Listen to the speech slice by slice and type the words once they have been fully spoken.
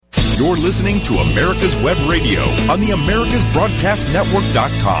You're listening to America's Web Radio on the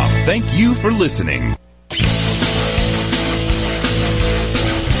AmericasBroadcastNetwork.com. Thank you for listening.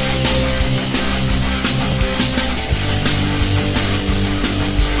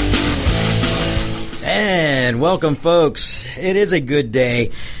 And welcome, folks. It is a good day,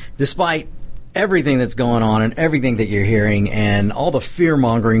 despite everything that's going on and everything that you're hearing and all the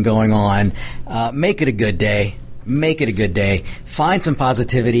fear-mongering going on. Make it a good day. Make it a good day. Find some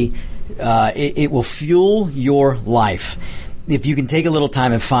positivity. It will fuel your life if you can take a little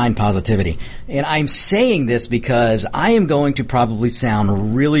time and find positivity. And I'm saying this because I am going to probably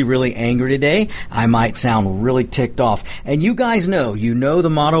sound really, really angry today. I might sound really ticked off. And you guys know, the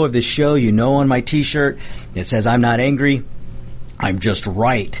motto of this show. You know on my T-shirt, it says, I'm not angry, I'm just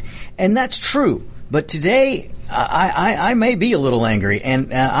right. And that's true. But today, I may be a little angry,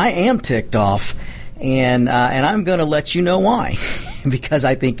 and I am ticked off. And I'm going to let you know why, because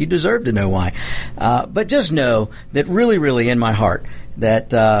I think you deserve to know why. But just know that really, really in my heart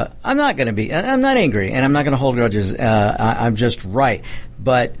that I'm not angry, and I'm not going to hold grudges. I'm just right.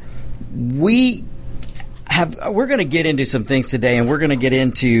 But we're going to get into some things today, and we're going to get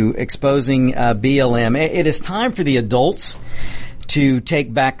into exposing BLM. It is time for the adults to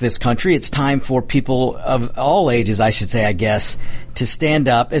take back this country. It's time for people of all ages, I should say, I guess, to stand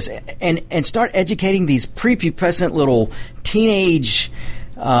up and start educating these prepubescent little teenage,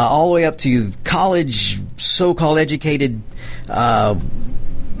 all the way up to college, so-called educated. Oh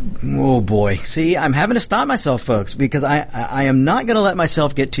boy! See, I'm having to stop myself, folks, because I am not going to let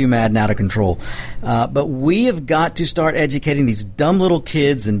myself get too mad and out of control. But we have got to start educating these dumb little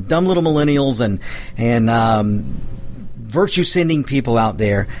kids and dumb little millennials and virtue-sending people out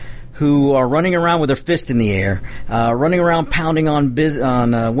there who are running around with their fist in the air, running around pounding on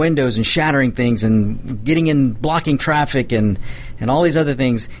windows and shattering things and blocking traffic and all these other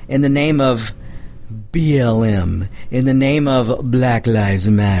things in the name of BLM, in the name of Black Lives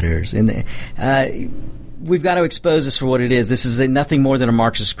Matters. We've got to expose this for what it is. This is nothing more than a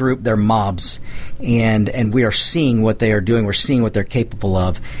Marxist group. They're mobs, and we are seeing what they are doing. We're seeing what they're capable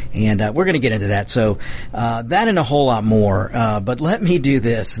of, and we're going to get into that. So that and a whole lot more. But let me do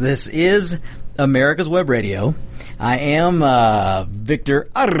this. This is America's Web Radio. I am Victor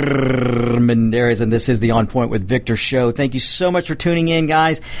Armendariz, and this is the On Point with Victor show. Thank you so much for tuning in,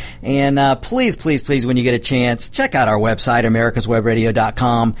 guys. And please, please, please, when you get a chance, check out our website,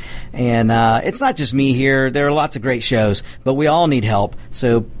 americaswebradio.com. And it's not just me here. There are lots of great shows, but we all need help.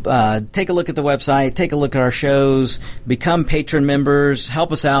 So take a look at the website, take a look at our shows, become patron members,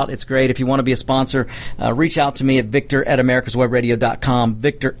 help us out. It's great. If you want to be a sponsor, reach out to me at victor@americaswebradio.com,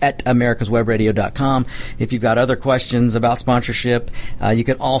 victor@americaswebradio.com. If you've got other questions about sponsorship, you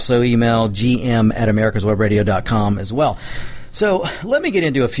can also email gm@americaswebradio.com as well. So let me get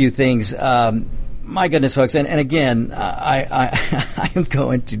into a few things. My goodness, folks, and again, I am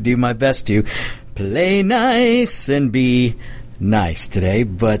going to do my best to play nice and be nice today,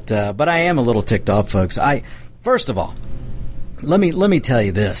 but I am a little ticked off, folks. First of all, let me tell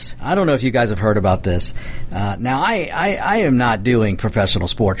you this. I don't know if you guys have heard about this. Now, I am not doing professional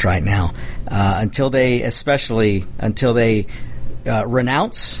sports right now until they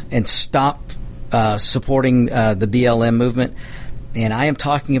renounce and stop supporting the BLM movement. And I am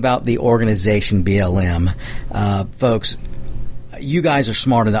talking about the organization BLM. Folks, you guys are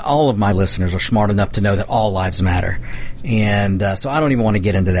smart enough, all of my listeners are smart enough to know that all lives matter. And so I don't even want to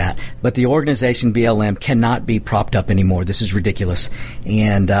get into that. But the organization BLM cannot be propped up anymore. This is ridiculous.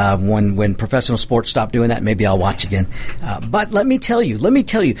 And when professional sports stop doing that, maybe I'll watch again. But let me tell you,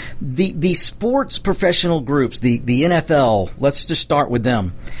 the sports professional groups, the NFL, let's just start with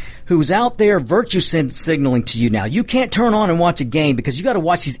them, who's out there virtue signaling to you now. You can't turn on and watch a game because you got to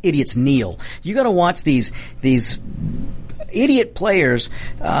watch these idiots kneel. You got to watch these idiot players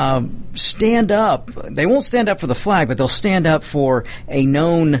stand up. They won't stand up for the flag, but they'll stand up for a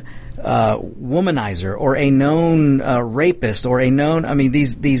known womanizer or a known rapist or a known. I mean,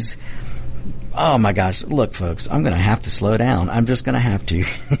 these. Oh my gosh! Look, folks, I'm going to have to slow down. I'm just going to have to.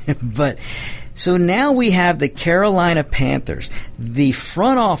 But so now we have the Carolina Panthers. The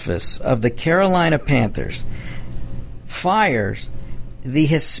front office of the Carolina Panthers fires the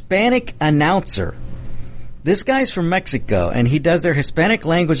Hispanic announcer. This guy's from Mexico, and he does their Hispanic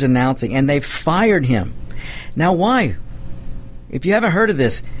language announcing, and they fired him. Now, why? If you haven't heard of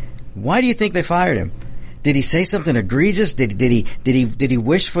this, why do you think they fired him? Did he say something egregious? Did he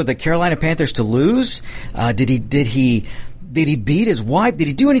wish for the Carolina Panthers to lose? Did he beat his wife? Did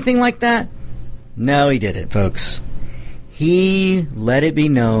he do anything like that? No, he didn't, folks. He let it be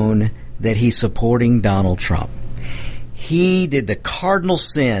known that he's supporting Donald Trump. he did the cardinal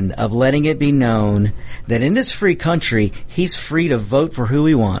sin of letting it be known that in this free country, he's free to vote for who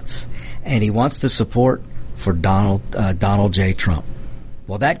he wants, and he wants to support for Donald J. Trump.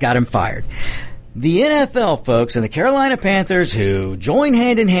 Well, that got him fired. The NFL folks and the Carolina Panthers, who join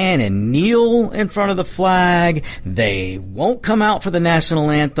hand in hand and kneel in front of the flag, they won't come out for the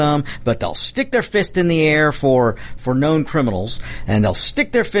national anthem, but they'll stick their fist in the air for known criminals, and they'll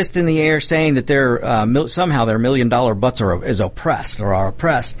stick their fist in the air saying that somehow their $1 million butts is oppressed or are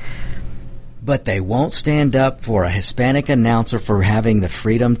oppressed. But they won't stand up for a Hispanic announcer for having the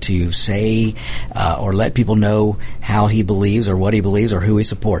freedom to say or let people know how he believes or what he believes or who he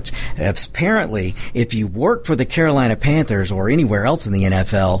supports. Apparently, if you work for the Carolina Panthers or anywhere else in the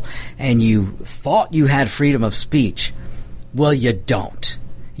NFL and you thought you had freedom of speech, well, you don't.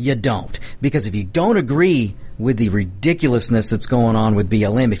 You don't. Because if you don't agree with the ridiculousness that's going on with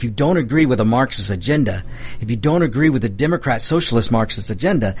BLM, if you don't agree with a Marxist agenda, if you don't agree with the Democrat Socialist Marxist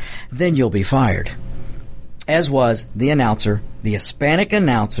agenda, then you'll be fired. As was the announcer, the Hispanic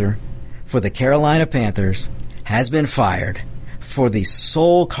announcer for the Carolina Panthers has been fired for the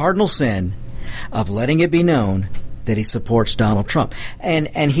sole cardinal sin of letting it be known that he supports Donald Trump.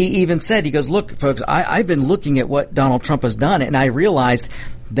 And he even said, he goes, look, folks, I've been looking at what Donald Trump has done, and I realized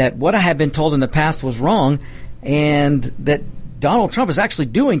that what I had been told in the past was wrong, and that Donald Trump is actually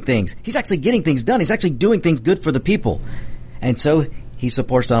doing things. He's actually getting things done. He's actually doing things good for the people. And so he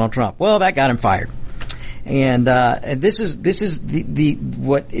supports Donald Trump. Well, that got him fired. And this is the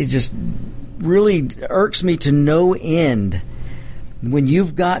what it just really irks me to no end when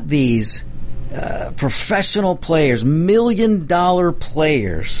you've got these professional players, $1 million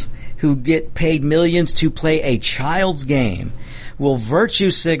players who get paid millions to play a child's game, will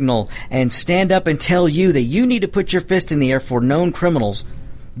virtue signal and stand up and tell you that you need to put your fist in the air for known criminals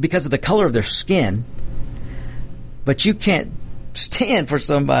because of the color of their skin, but you can't stand for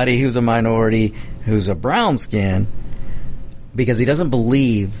somebody who's a minority, who's a brown skin, because he doesn't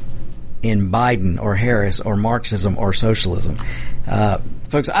believe in Biden or Harris or Marxism or socialism.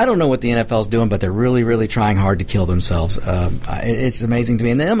 Folks, I don't know what the NFL is doing, but they're really, really trying hard to kill themselves. It's amazing to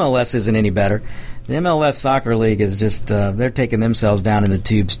me. And the MLS isn't any better. The MLS Soccer League is just, they're taking themselves down in the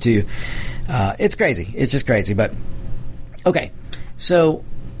tubes, too. It's crazy. It's just crazy. But, okay. So,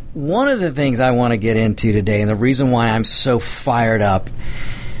 one of the things I want to get into today, and the reason why I'm so fired up,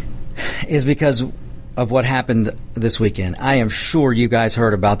 is because of what happened this weekend. I am sure you guys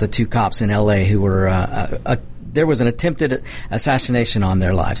heard about the two cops in L.A. who were, there was an attempted assassination on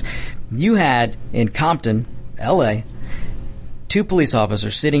their lives. You had, in Compton, L.A., two police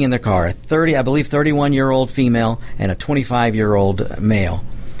officers sitting in their car, a 31-year-old female and a 25-year-old male,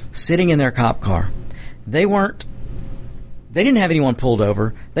 sitting in their cop car. They didn't have anyone pulled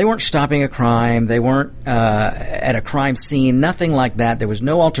over. They weren't stopping a crime. They weren't at a crime scene, nothing like that. There was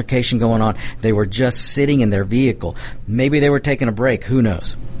no altercation going on. They were just sitting in their vehicle. Maybe they were taking a break. Who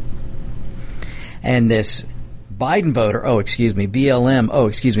knows? And this Biden voter,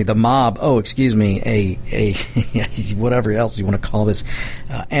 BLM, the mob, a whatever else you want to call this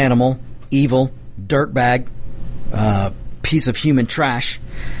animal, evil, dirtbag, piece of human trash,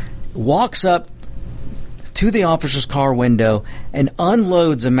 walks up to the officer's car window and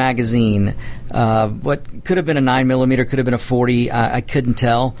unloads a magazine, what could have been a 9mm, could have been a 40, I couldn't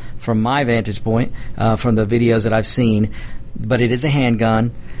tell from my vantage point, from the videos that I've seen, but it is a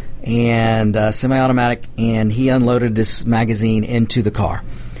handgun and semi-automatic, and he unloaded this magazine into the car.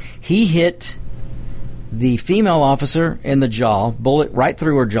 He hit the female officer in the jaw, bullet right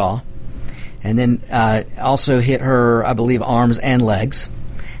through her jaw, and then also hit her, I believe, arms and legs,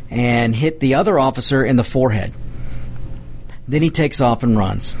 and hit the other officer in the forehead. Then he takes off and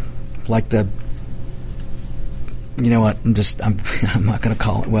runs. Like the, you know what, I'm not going to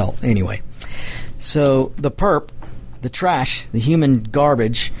call it. Well, anyway. So the perp, the trash, the human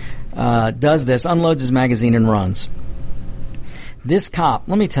garbage, does this, unloads his magazine and runs. This cop,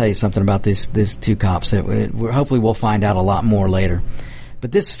 let me tell you something about these two cops that hopefully we'll find out a lot more later.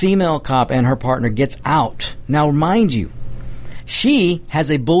 But this female cop and her partner gets out. Now, mind you, she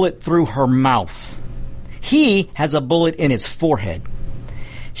has a bullet through her mouth. He has a bullet in his forehead.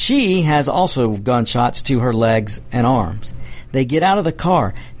 She has also gunshots to her legs and arms. They get out of the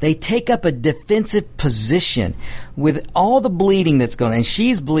car. They take up a defensive position with all the bleeding that's going on. And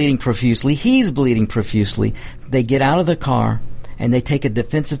she's bleeding profusely. He's bleeding profusely. They get out of the car and they take a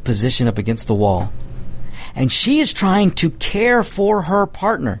defensive position up against the wall. And she is trying to care for her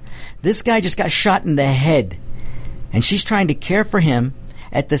partner. This guy just got shot in the head. And she's trying to care for him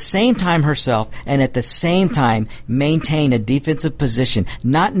at the same time herself, and at the same time maintain a defensive position,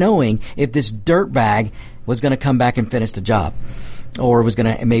 not knowing if this dirtbag was going to come back and finish the job, or was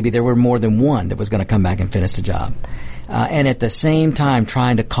going to, maybe there were more than one that was going to come back and finish the job, and at the same time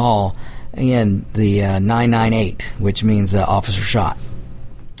trying to call in the 998, which means officer shot,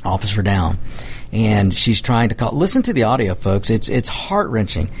 officer down. And she's trying to call. Listen to the audio, folks. It's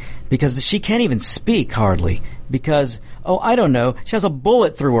heart-wrenching because she can't even speak hardly because, I don't know, she has a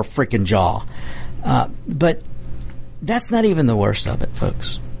bullet through her freaking jaw. But that's not even the worst of it,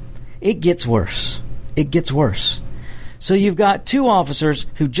 folks. It gets worse. It gets worse. So you've got two officers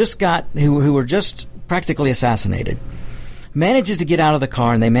who were just practically assassinated. Manages to get out of the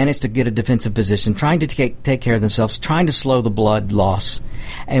car, and they manage to get a defensive position, trying to take care of themselves, trying to slow the blood loss,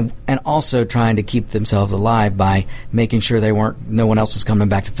 and also trying to keep themselves alive by making sure no one else was coming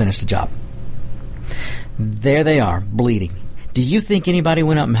back to finish the job. There they are, bleeding. Do you think anybody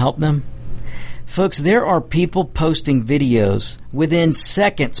went up and helped them? Folks, there are people posting videos, within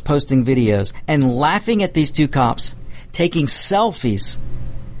seconds posting videos, and laughing at these two cops, taking selfies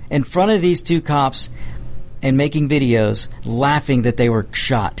in front of these two cops, and making videos, laughing that they were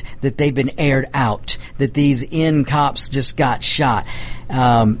shot, that they've been aired out, that these cops just got shot,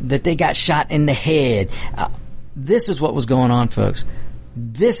 that they got shot in the head. This is what was going on, folks.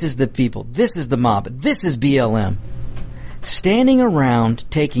 This is the people. This is the mob. This is BLM. Standing around,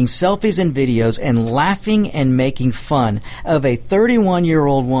 taking selfies and videos, and laughing and making fun of a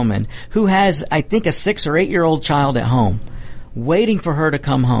 31-year-old woman who has, I think, a 6 or 8-year-old child at home, waiting for her to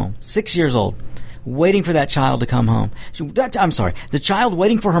come home. 6 years old. Waiting for that child to come home. The child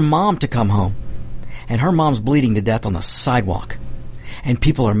waiting for her mom to come home. And her mom's bleeding to death on the sidewalk. And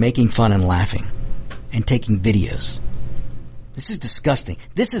people are making fun and laughing and taking videos. This is disgusting.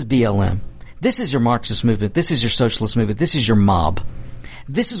 This is BLM. This is your Marxist movement. This is your socialist movement. This is your mob.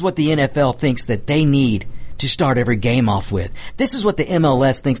 This is what the NFL thinks that they need to start every game off with. This is what the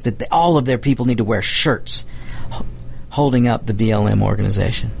MLS thinks that all of their people need to wear shirts holding up the BLM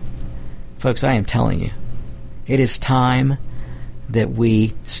organization. Folks, I am telling you, it is time that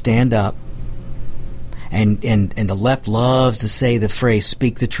we stand up, and the left loves to say the phrase,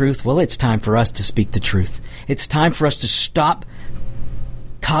 speak the truth. Well, it's time for us to speak the truth. It's time for us to stop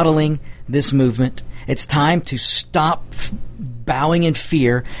coddling this movement. It's time to stop bowing in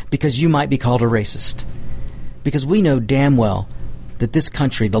fear because you might be called a racist. Because we know damn well that this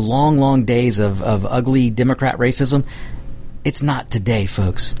country, the long, long days of ugly Democrat racism, it's not today,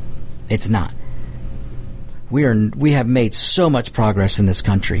 folks. It's not. We have made so much progress in this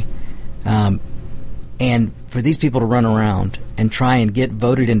country. And for these people to run around and try and get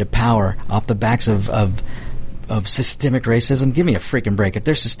voted into power off the backs of systemic racism, give me a freaking break. If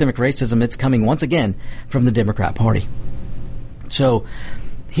there's systemic racism, it's coming once again from the Democrat Party. So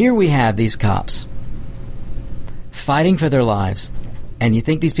here we have these cops fighting for their lives. And you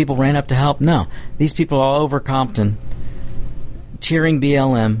think these people ran up to help? No. These people are all over Compton cheering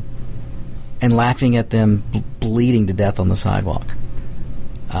BLM and laughing at them bleeding to death on the sidewalk.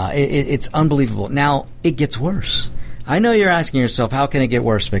 It's unbelievable. Now, it gets worse. I know you're asking yourself, how can it get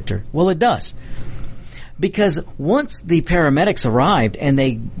worse, Victor? Well, it does. Because once the paramedics arrived and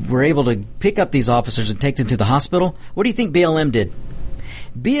they were able to pick up these officers and take them to the hospital, what do you think BLM did?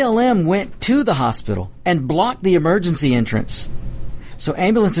 BLM went to the hospital and blocked the emergency entrance. So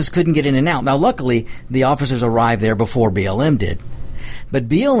ambulances couldn't get in and out. Now, luckily, the officers arrived there before BLM did. But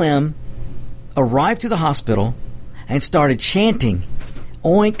BLM arrived to the hospital and started chanting,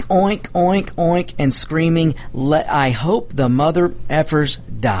 oink, oink, oink, oink, and screaming, I hope the mother effers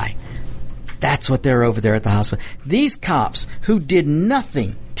die. That's what they're over there at the hospital. These cops who did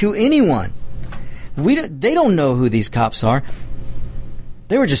nothing to anyone, they don't know who these cops are.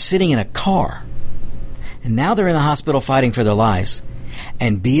 They were just sitting in a car. And now they're in the hospital fighting for their lives.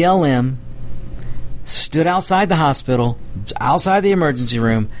 And BLM stood outside the hospital, outside the emergency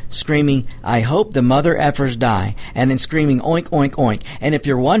room, screaming, I hope the mother effers die, and then screaming, oink, oink, oink. And if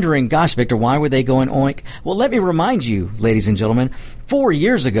you're wondering, gosh, Victor, why were they going oink? Well, let me remind you, ladies and gentlemen, 4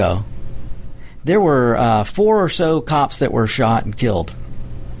 years ago, there were 4 or so cops that were shot and killed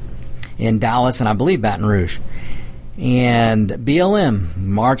in Dallas and I believe Baton Rouge. And BLM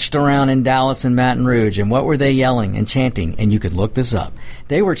marched around in Dallas and Baton Rouge, and what were they yelling and chanting? And you could look this up.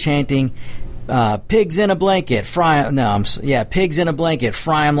 They were chanting, pigs in a blanket, pigs in a blanket,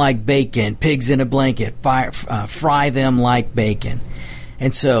 fry them like bacon. Pigs in a blanket, fry them like bacon.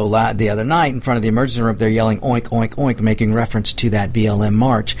 And so the other night in front of the emergency room, they're yelling oink, oink, oink, making reference to that BLM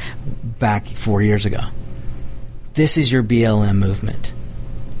march back 4 years ago. This is your BLM movement.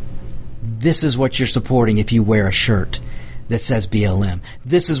 This is what you're supporting if you wear a shirt. that says BLM.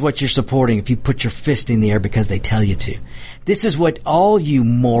 This is what you're supporting if you put your fist in the air because they tell you to. This is what all you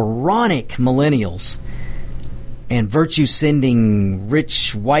moronic millennials and virtue-sending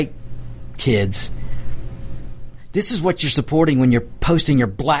rich white kids, this is what you're supporting when you're posting your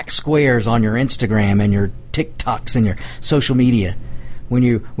black squares on your Instagram and your TikToks and your social media. When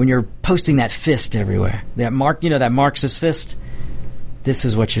you're posting that fist everywhere, that Marxist fist, this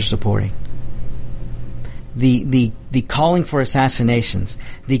is what you're supporting. The calling for assassinations,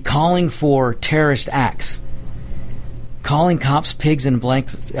 the calling for terrorist acts, calling cops pigs in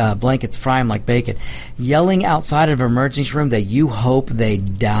blankets, fry them like bacon, yelling outside of an emergency room that you hope they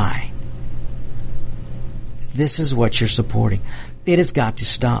die. This is what you're supporting. It has got to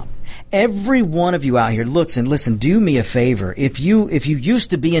stop. Every one of you out here looks and listen, do me a favor. If you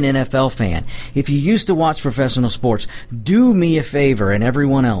used to be an NFL fan, if you used to watch professional sports, do me a favor and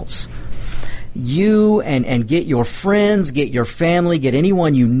everyone else. You and get your friends, get your family, get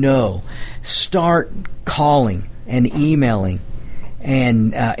anyone you know. Start calling and emailing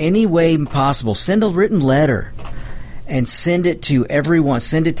and any way possible. Send a written letter and send it to everyone.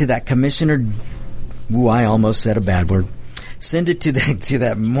 Send it to that commissioner. Ooh, I almost said a bad word. Send it to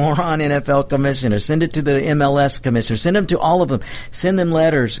that moron NFL commissioner. Send it to the MLS commissioner. Send them to all of them. Send them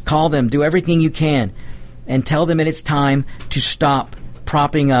letters. Call them. Do everything you can. And tell them it's time to stop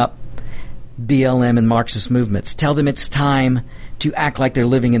propping up BLM and Marxist movements. Tell them it's time to act like they're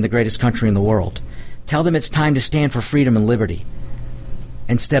living in the greatest country in the world. Tell them it's time to stand for freedom and liberty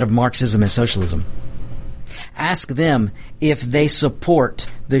instead of Marxism and socialism. Ask them if they support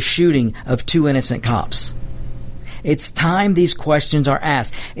the shooting of 2 innocent cops. It's time these questions are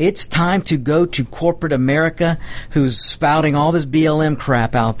asked. It's time to go to corporate America, who's spouting all this BLM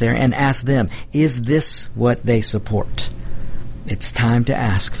crap out there, and ask them, is this what they support? It's time to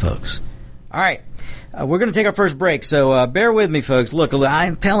ask, folks. All right. We're going to take our first break, so bear with me, folks. Look,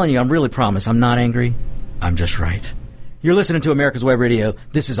 I'm telling you, I'm really promise. I'm not angry. I'm just right. You're listening to America's Web Radio.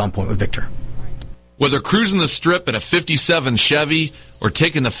 This is On Point with Victor. Whether cruising the strip in a 57 Chevy or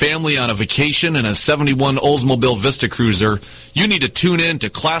taking the family on a vacation in a 71 Oldsmobile Vista Cruiser, you need to tune in to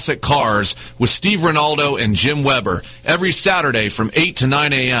Classic Cars with Steve Ronaldo and Jim Weber every Saturday from 8 to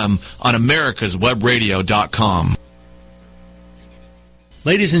 9 a.m. on americaswebradio.com.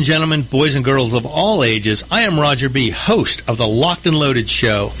 Ladies and gentlemen, boys and girls of all ages, I am Roger B., host of the Locked and Loaded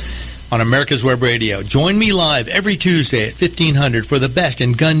Show on America's Web Radio. Join me live every Tuesday at 1500 for the best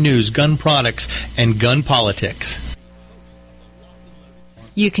in gun news, gun products, and gun politics.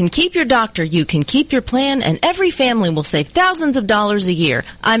 You can keep your doctor, you can keep your plan, and every family will save thousands of dollars a year.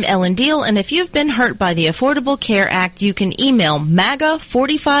 I'm Ellen Deal, and if you've been hurt by the Affordable Care Act, you can email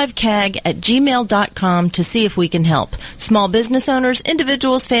MAGA45CAG@gmail.com to see if we can help. Small business owners,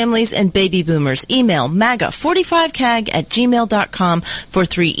 individuals, families, and baby boomers, email MAGA45CAG@gmail.com for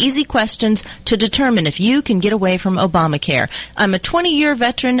 3 easy questions to determine if you can get away from Obamacare. I'm a 20-year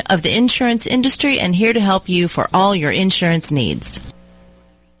veteran of the insurance industry and here to help you for all your insurance needs.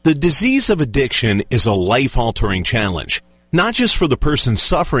 The disease of addiction is a life-altering challenge, not just for the person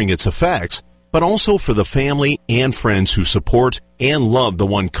suffering its effects, but also for the family and friends who support and love the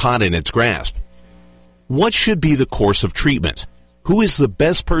one caught in its grasp. What should be the course of treatment? Who is the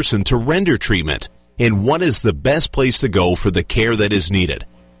best person to render treatment? And what is the best place to go for the care that is needed?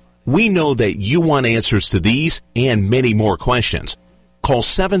 We know that you want answers to these and many more questions. Call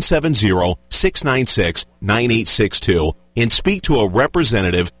 770-696-9862 and speak to a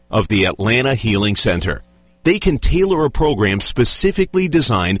representative of the Atlanta Healing Center. They can tailor a program specifically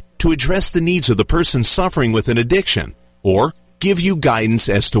designed to address the needs of the person suffering with an addiction or give you guidance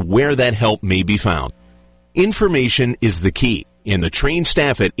as to where that help may be found. Information is the key, and the trained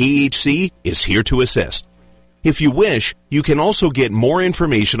staff at AHC is here to assist. If you wish, you can also get more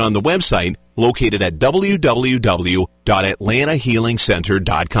information on the website located at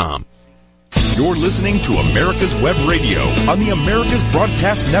www.atlantahealingcenter.com. You're listening to America's Web Radio on the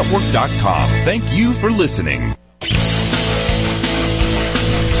AmericasBroadcastNetwork.com. Thank you for listening.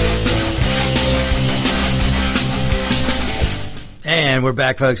 And we're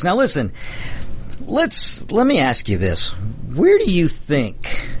back, folks. Now listen, let me ask you this. Where do you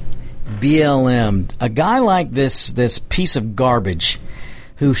think BLM, a guy like this piece of garbage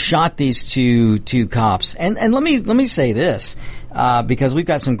who shot these two cops, and let me say this, because we've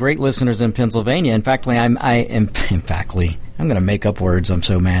got some great listeners in Pennsylvania. In fact, I'm going to make up words. I'm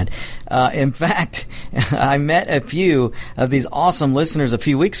so mad. In fact, I met a few of these awesome listeners a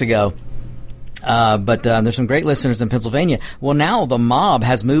few weeks ago. But there's some great listeners in Pennsylvania. Well, now the mob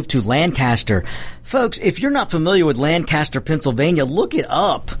has moved to Lancaster. Folks, if you're not familiar with Lancaster, Pennsylvania, look it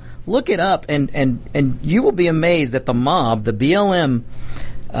up. Look it up, and you will be amazed that the mob, the BLM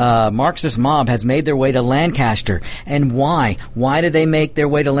Marxist mob, has made their way to Lancaster. And why? Why did they make their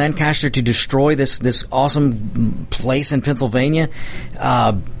way to Lancaster? To destroy this awesome place in Pennsylvania?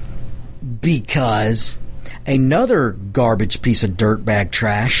 Because another garbage piece of dirtbag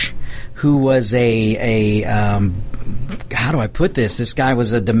trash, who was how do I put this? This guy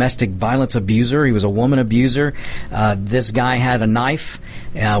was a domestic violence abuser. He was a woman abuser. This guy had a knife,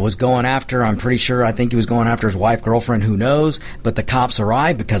 was going after, I think he was going after his wife, girlfriend, who knows, but the cops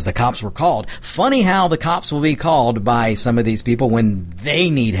arrived because the cops were called. Funny how the cops will be called by some of these people when they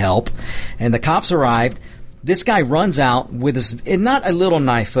need help. And the cops arrived. This guy runs out with not a little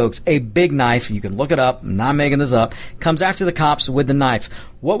knife, folks, a big knife. You can look it up. I'm not making this up. Comes after the cops with the knife.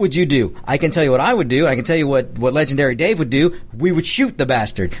 What would you do? I can tell you what I would do. I can tell you what Legendary Dave would do. We would shoot the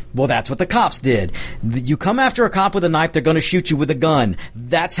bastard. Well, that's what the cops did. You come after a cop with a knife, they're going to shoot you with a gun.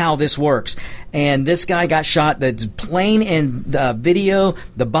 That's how this works. And this guy got shot. The plane and the video,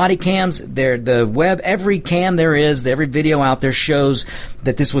 the body cams, the web, every cam there is, every video out there shows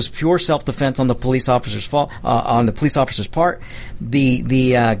that this was pure self-defense on the police officer's fault, on the police officer's part.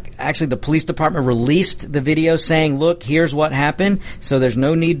 Actually, the police department released the video saying, "Look, here's what happened. So there's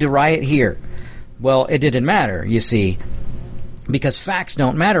no need to riot here." Well, it didn't matter, you see, because facts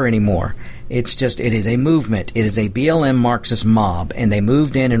don't matter anymore. It is a movement. It is a BLM Marxist mob, and they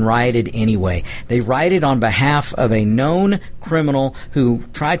moved in and rioted anyway. They rioted on behalf of a known criminal who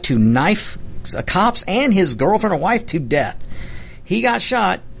tried to knife cops and his girlfriend or wife to death. He got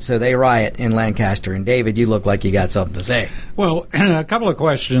shot, so they riot in Lancaster. And David, you look like you got something to say. Well, a couple of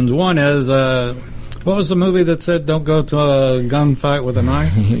questions. One is, what was the movie that said don't go to a gunfight with a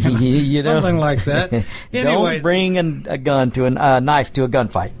knife? Something like that. Anyway, don't bring a gun to a knife to a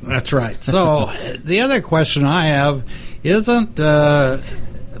gunfight. That's right. So the other question I have, isn't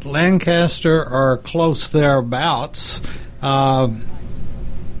Lancaster or close thereabouts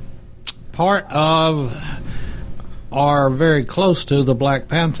part of or very close to the Black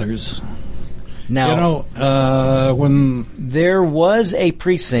Panthers? Now, when there was a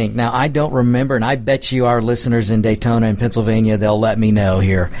precinct, now I don't remember, and I bet you our listeners in Daytona and Pennsylvania, they'll let me know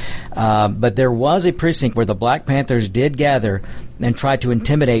here. But there was a precinct where the Black Panthers did gather and try to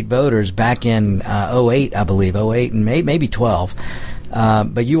intimidate voters back in 08, I believe, 08 and maybe 12.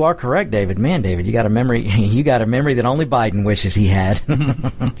 But you are correct, David. Man, David, you got a memory. You got a memory that only Biden wishes he had.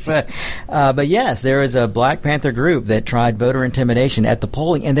 But yes, there is a Black Panther group that tried voter intimidation at the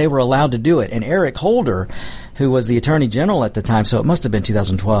polling, and they were allowed to do it. And Eric Holder, who was the Attorney General at the time, so it must have been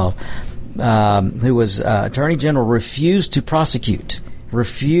 2012, who was Attorney General, refused to prosecute.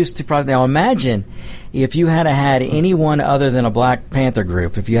 Now imagine if you had had anyone other than a Black Panther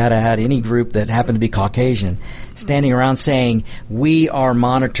group, if you had had any group that happened to be Caucasian, standing around saying, "We are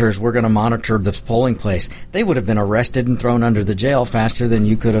monitors, we're going to monitor this polling place," they would have been arrested and thrown under the jail faster than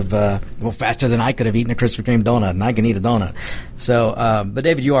you could have, faster than I could have eaten a Krispy Kreme donut, and I can eat a donut. So, but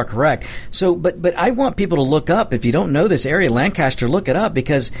David, you are correct. So, but I want people to look up, if you don't know this area, Lancaster, look it up,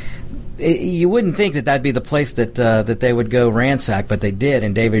 because you wouldn't think that that'd be the place that they would go ransack, but they did.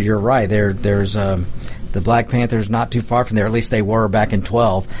 And David, you're right. There's the Black Panthers not too far from there. At least they were back in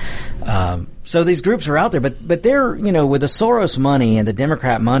 12. So these groups are out there, but they're, with the Soros money and the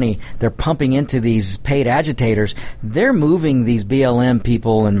Democrat money they're pumping into these paid agitators, they're moving these BLM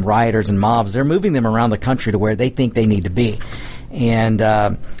people and rioters and mobs. They're moving them around the country to where they think they need to be. And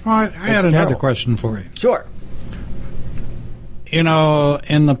I had another question for you. Sure. In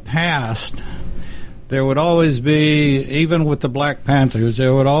the past, there would always be, even with the Black Panthers,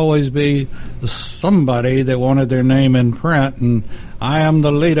 there would always be somebody that wanted their name in print, and I am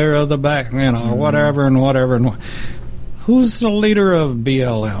the leader of the whatever and whatever. And who's the leader of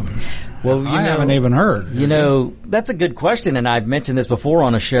BLM? Well, I haven't even heard. That's a good question, and I've mentioned this before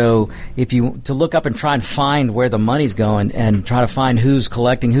on a show. To look up and try and find where the money's going and try to find who's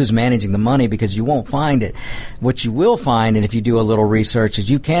collecting, who's managing the money, because you won't find it. What you will find, and if you do a little research, is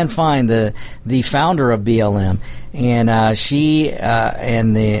you can find the founder of BLM, and she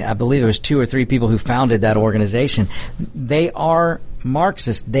and I believe it was 2 or 3 people who founded that organization. They are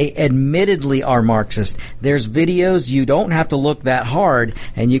Marxist. They admittedly are Marxist. There's videos, you don't have to look that hard,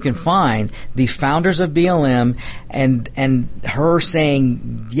 and you can find the founders of BLM and her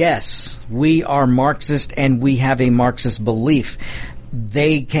saying, yes, we are Marxist and we have a Marxist belief.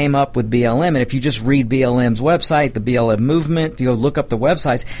 they came up with BLM. And if you just read BLM's website, the BLM movement, you look up the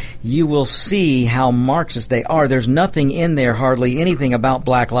websites, you will see how Marxist they are. There's nothing in there, hardly anything about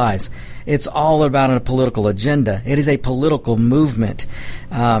black lives. It's all about a political agenda. It is a political movement.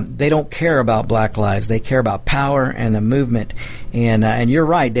 They don't care about black lives. They care about power and a movement. And you're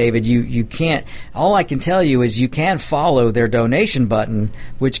right, David. You can't. All I can tell you is you can follow their donation button,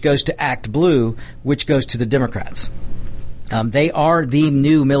 which goes to Act Blue, which goes to the Democrats. They are the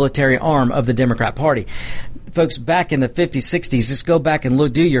new military arm of the Democrat Party. Folks, back in the 50s, 60s, just go back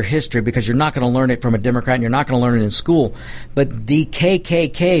and do your history, because you're not going to learn it from a Democrat and you're not going to learn it in school. But the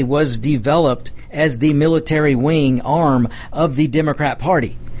KKK was developed as the military wing arm of the Democrat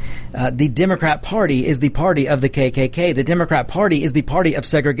Party. The Democrat Party is the party of the KKK. The Democrat Party is the party of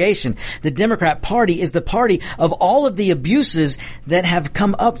segregation. The Democrat Party is the party of all of the abuses that have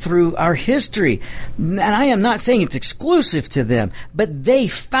come up through our history. And I am not saying it's exclusive to them, but they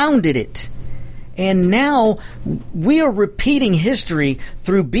founded it. And now we are repeating history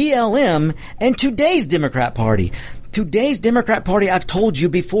through BLM and today's Democrat Party. Today's Democrat Party, I've told you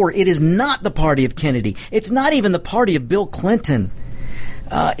before, it is not the party of Kennedy. It's not even the party of Bill Clinton.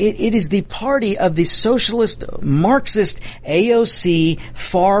 It is the party of the socialist, Marxist, AOC,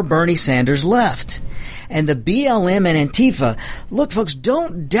 far Bernie Sanders left. And the BLM and Antifa, look, folks,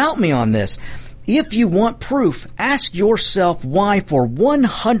 don't doubt me on this. If you want proof, ask yourself why for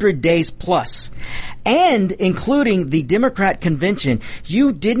 100 days plus, and including the Democrat convention,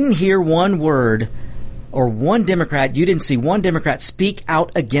 you didn't hear one word or one Democrat, you didn't see one Democrat speak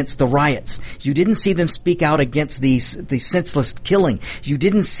out against the riots. You didn't see them speak out against the senseless killing. You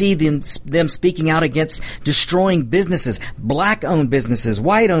didn't see them speaking out against destroying businesses, black-owned businesses,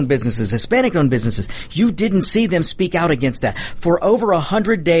 white-owned businesses, Hispanic-owned businesses. You didn't see them speak out against that. For over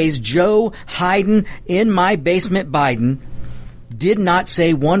 100 days, Joe Biden, in my basement Biden, did not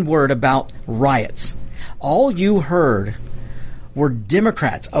say one word about riots. All you heard were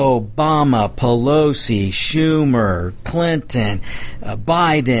Democrats, Obama, Pelosi, Schumer, Clinton,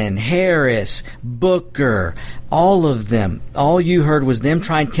 Biden, Harris, Booker, all of them. All you heard was them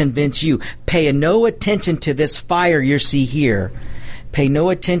trying to convince you, pay no attention to this fire you see here. Pay no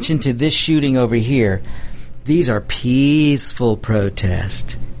attention to this shooting over here. These are peaceful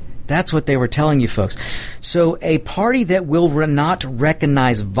protests. That's what they were telling you, folks. So a party that will not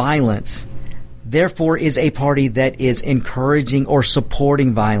recognize violence, therefore, is a party that is encouraging or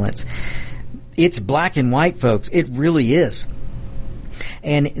supporting violence. It's black and white, folks. It really is.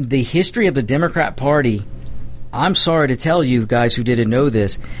 And the history of the Democrat Party, I'm sorry to tell you guys who didn't know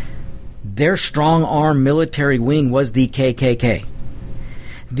this, their strong arm military wing was the KKK.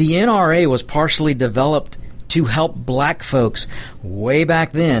 The NRA was partially developed to help black folks way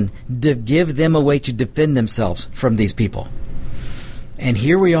back then, to give them a way to defend themselves from these people. And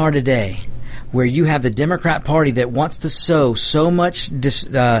here we are today, where you have the Democrat Party that wants to sow so much,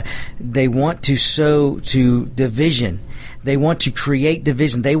 they want to sow to division. They want to create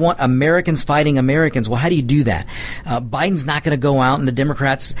division. They want Americans fighting Americans. Well, how do you do that? Biden's not going to go out, and the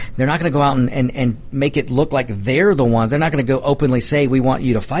Democrats, they're not going to go out and make it look like they're the ones. They're not going to go openly say, we want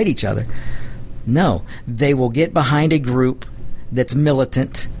you to fight each other. No, they will get behind a group that's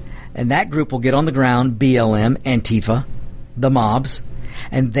militant, and that group will get on the ground, BLM, Antifa, the mobs,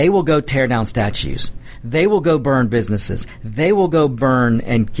 and they will go tear down statues. They will go burn businesses. They will go burn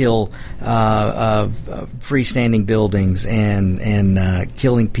and kill freestanding buildings and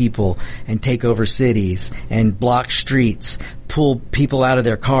killing people and take over cities and block streets, pull people out of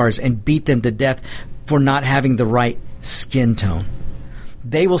their cars and beat them to death for not having the right skin tone.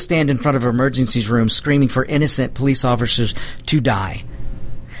 They will stand in front of emergency rooms screaming for innocent police officers to die.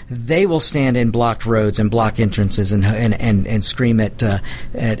 They will stand in blocked roads and block entrances and scream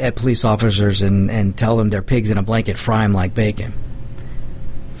at police officers and tell them they're pigs in a blanket, fry them like bacon.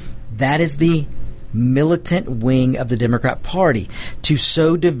 That is the militant wing of the Democrat Party, to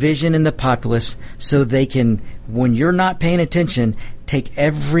sow division in the populace so they can, when you're not paying attention, take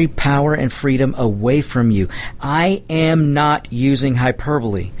every power and freedom away from you. I am not using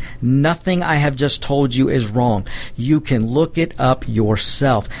hyperbole. Nothing I have just told you is wrong. You can look it up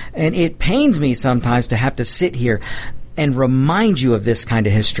yourself. And it pains me sometimes to have to sit here and remind you of this kind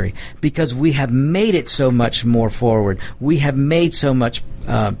of history, because we have made it so much more forward. We have made so much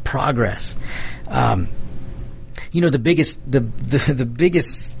progress. The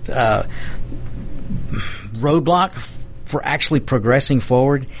biggest roadblock for actually progressing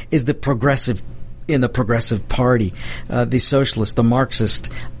forward is the progressive party, the socialists, the Marxists,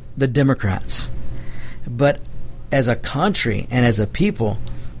 the Democrats. But as a country and as a people,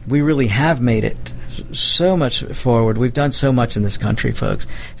 we really have made it so much forward. We've done so much in this country, folks.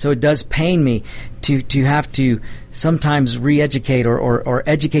 So it does pain me to have to sometimes re-educate or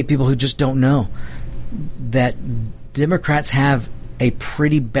educate people who just don't know that Democrats have a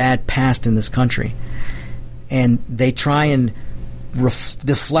pretty bad past in this country. And they try and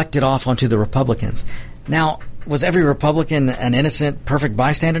deflect it off onto the Republicans. Now, was every Republican an innocent, perfect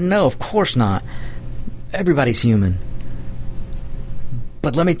bystander? No, of course not. Everybody's human.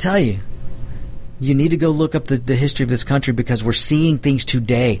 But let me tell you, you need to go look up the history of this country, because we're seeing things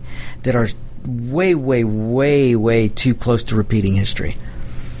today that are way, way, way, way too close to repeating history.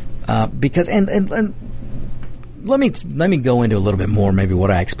 Because let me go into a little bit more maybe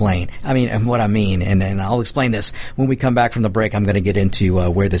what I explain. And what I mean, and I'll explain this when we come back from the break. I'm going to get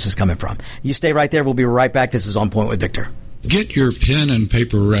into where this is coming from. You stay right there. We'll be right back. This is On Point with Victor. Get your pen and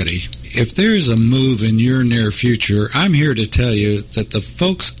paper ready. If there's a move in your near future, I'm here to tell you that the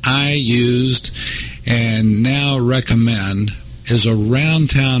folks I used and now recommend is Around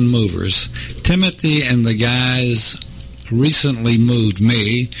Town Movers. Timothy and the guys recently moved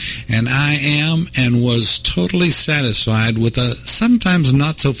me, and I am and was totally satisfied with a sometimes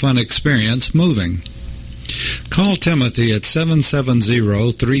not so fun experience moving. Call Timothy at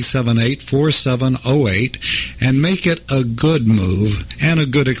 770-378-4708 and make it a good move and a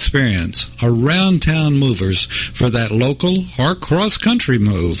good experience. Around Town Movers for that local or cross-country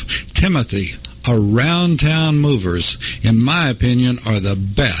move. Timothy, Around Town Movers, in my opinion, are the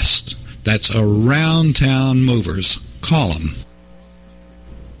best. That's Around Town Movers. Call them.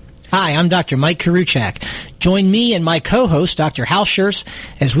 Hi, I'm Dr. Mike Karuchak. Join me and my co-host, Dr. Hal Scherz,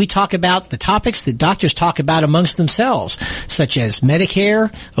 as we talk about the topics that doctors talk about amongst themselves, such as Medicare,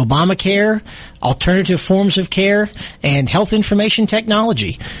 Obamacare, alternative forms of care, and health information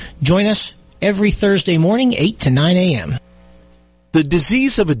technology. Join us every Thursday morning, 8 to 9 a.m. The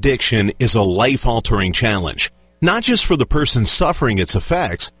disease of addiction is a life-altering challenge, not just for the person suffering its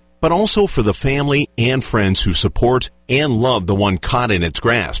effects, but also for the family and friends who support and love the one caught in its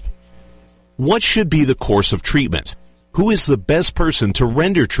grasp. What should be the course of treatment? Who is the best person to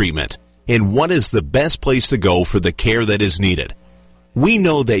render treatment? And what is the best place to go for the care that is needed? We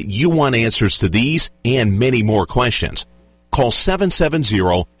know that you want answers to these and many more questions. Call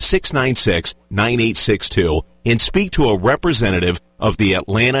 770-696-9862 and speak to a representative of the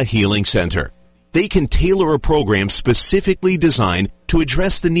Atlanta Healing Center. They can tailor a program specifically designed to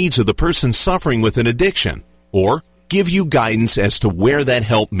address the needs of the person suffering with an addiction, or give you guidance as to where that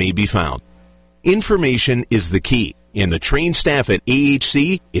help may be found. Information is the key, and the trained staff at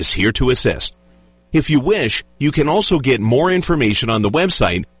AHC is here to assist. If you wish, you can also get more information on the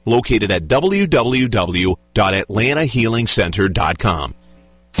website located at www.atlantahealingcenter.com.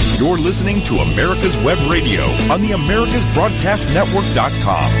 You're listening to America's Web Radio on the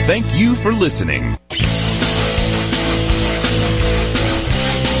AmericasBroadcastNetwork.com. Thank you for listening.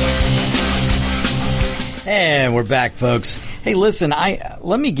 And we're back, folks. Hey, listen,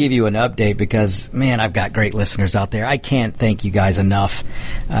 let me give you an update because, man, I've got great listeners out there. I can't thank you guys enough.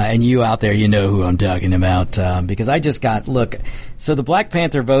 And you out there, you know who I'm talking about. Because I just got, look, so the Black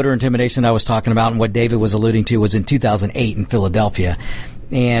Panther voter intimidation I was talking about and what David was alluding to was in 2008 in Philadelphia.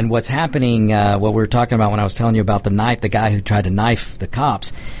 And what's happening, what we were talking about when I was telling you about the guy who tried to knife the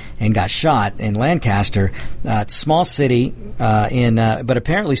cops and got shot in Lancaster, small city, but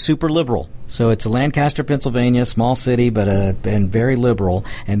apparently super liberal. So it's Lancaster, Pennsylvania, small city, but and very liberal.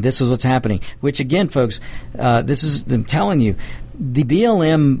 And this is what's happening. Which again, folks, I'm telling you, the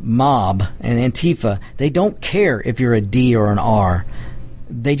BLM mob and Antifa, they don't care if you're a D or an R.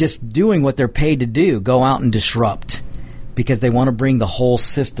 They just doing what they're paid to do, go out and disrupt, because they want to bring the whole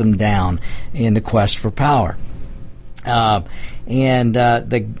system down in the quest for power. The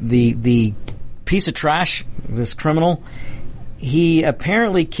piece of trash, this criminal, he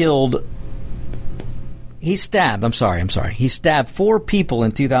apparently he stabbed 4 people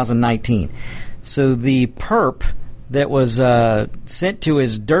in 2019. So the perp that was sent to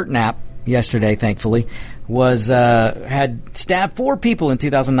his dirt nap yesterday, thankfully, had stabbed 4 people in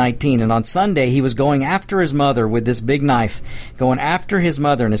 2019, and on Sunday he was going after his mother with this big knife, going after his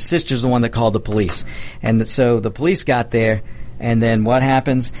mother, and his sister's the one that called the police. And so the police got there, and then what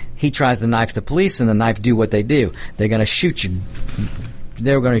happens? He tries to knife the police, and the knife do what they do. They're going to shoot you.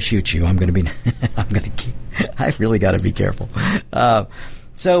 They're going to shoot you. I really got to be careful.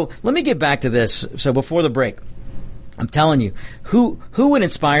 So let me get back to this. So before the break, I'm telling you, who would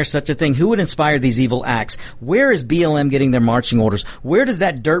inspire such a thing? Who would inspire these evil acts? Where is BLM getting their marching orders? Where does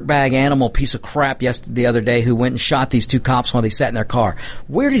that dirtbag animal piece of crap the other day who went and shot these 2 cops while they sat in their car?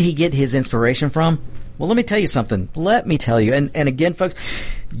 Where did he get his inspiration from? Well, let me tell you something. Let me tell you. And again, folks,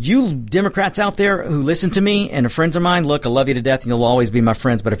 you Democrats out there who listen to me and are friends of mine, look, I love you to death and you'll always be my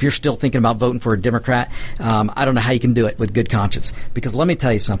friends. But if you're still thinking about voting for a Democrat, I don't know how you can do it with good conscience. Because let me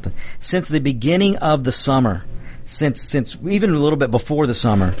tell you something. Since the beginning of the summer, since even a little bit before the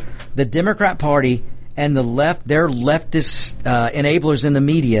summer, the Democrat Party and the left, their leftist enablers in the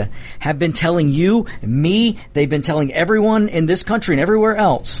media have been telling you, me, they've been telling everyone in this country and everywhere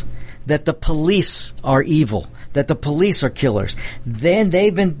else that the police are evil, that the police are killers. Then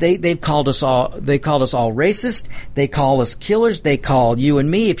they've called us all racist. They call us killers. They call you and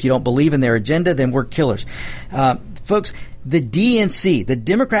me, if you don't believe in their agenda, then we're killers. Folks, the DNC, the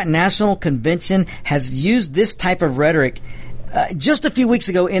Democrat National Convention, has used this type of rhetoric. Just a few weeks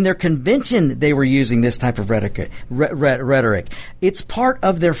ago in their convention, they were using this type of rhetoric. It's part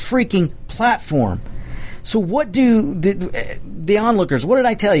of their freaking platform. So what do the onlookers, what did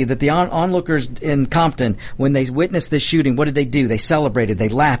I tell you that the onlookers in Compton, when they witnessed this shooting, what did they do? They celebrated, they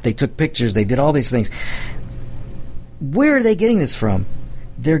laughed, they took pictures, they did all these things. Where are they getting this from?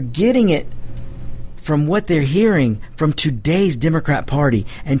 They're getting it from what they're hearing from today's Democrat Party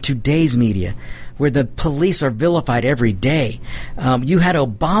and today's media, where the police are vilified every day. You had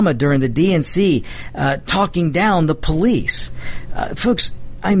Obama during the DNC talking down the police. Folks,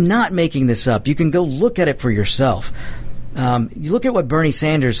 I'm not making this up. You can go look at it for yourself. You look at what Bernie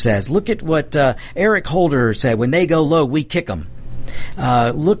Sanders says. Look at what Eric Holder said. When they go low, we kick them.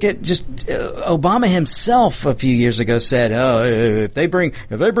 Look at just Obama himself a few years ago said, if they bring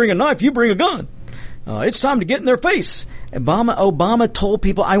a knife, you bring a gun. It's time to get in their face. Obama told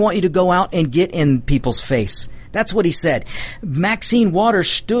people, I want you to go out and get in people's face. That's what he said. Maxine Waters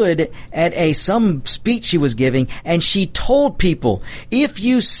stood at some speech she was giving, and she told people, if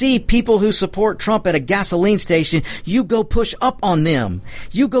you see people who support Trump at a gasoline station, you go push up on them.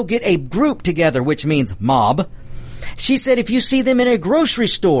 You go get a group together, which means mob. She said if you see them in a grocery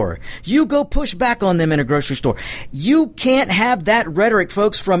store, you go push back on them in a grocery store. You can't have that rhetoric,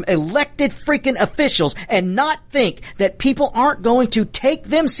 folks, from elected freaking officials and not think that people aren't going to take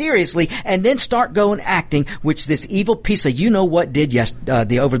them seriously and then start going acting, which this evil piece of you-know-what did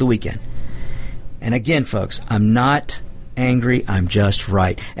over the weekend. And again, folks, I'm not angry. I'm just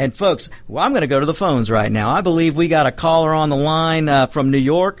right. And folks, I'm going to go to the phones right now. I believe we got a caller on the line from New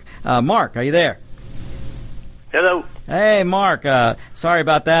York. Mark, are you there? Hello. Hey, Mark. Sorry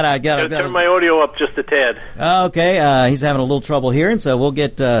about that. I got to turn my audio up just a tad. Okay. He's having a little trouble hearing, so we'll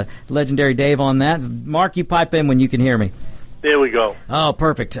get Legendary Dave on that. Mark, you pipe in when you can hear me. There we go. Oh,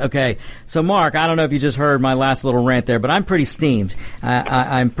 perfect. Okay. So, Mark, I don't know if you just heard my last little rant there, but I'm pretty steamed.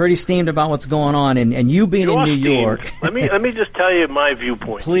 I'm pretty steamed about what's going on, and you being in New York. let me just tell you my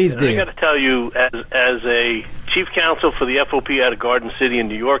viewpoint. Please do. I got to tell you, as a chief counsel for the FOP out of Garden City in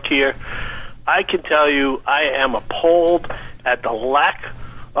New York here, I can tell you I am appalled at the lack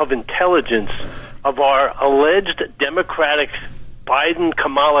of intelligence of our alleged Democratic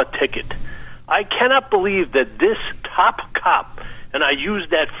Biden-Kamala ticket. I cannot believe that this top cop, and I use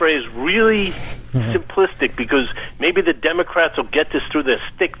that phrase really simplistic because maybe the Democrats will get this through their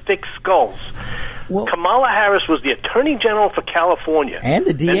thick skulls. Well, Kamala Harris was the Attorney General for California. And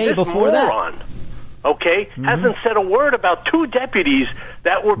the DA before moron, that. Okay, hasn't said a word about two deputies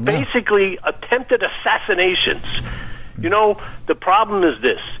that were basically attempted assassinations. You know, the problem is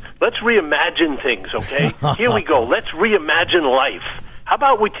this. Let's reimagine things, okay? Here we go. Let's reimagine life. How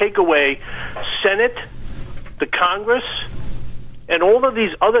about we take away Senate, the Congress, and all of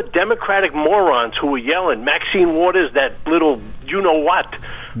these other Democratic morons who are yelling, Maxine Waters, that little you-know-what,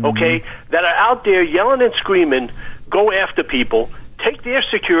 okay, that are out there yelling and screaming, go after people, take their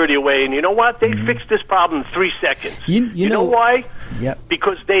security away, and you know what? They'd fix this problem in 3 seconds. You know why? Yep.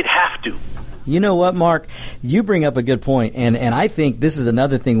 Because they'd have to. You know what, Mark? You bring up a good point, and I think this is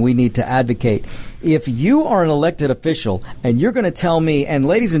another thing we need to advocate. If you are an elected official and you're going to tell me, and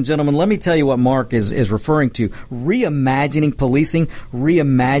ladies and gentlemen, let me tell you what Mark is referring to, reimagining policing,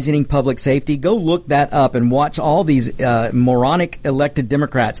 reimagining public safety. Go look that up and watch all these moronic elected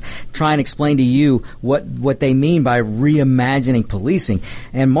Democrats try and explain to you what they mean by reimagining policing.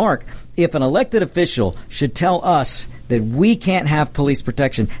 And Mark, if an elected official should tell us that we can't have police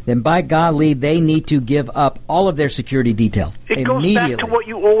protection, then by golly, they need to give up all of their security details immediately. It goes back to what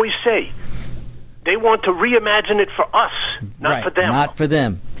you always say. They want to reimagine it for us, not for them. Not for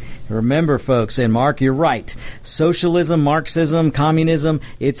them. Remember, folks, and Mark, you're right. Socialism, Marxism, communism,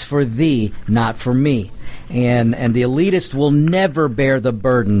 it's for thee, not for me. And the elitist will never bear the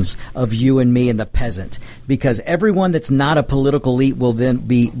burdens of you and me and the peasant, because everyone that's not a political elite will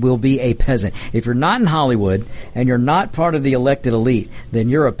be a peasant. If you're not in Hollywood and you're not part of the elected elite, then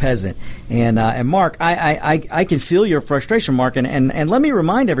you're a peasant. And Mark, I can feel your frustration, Mark, and let me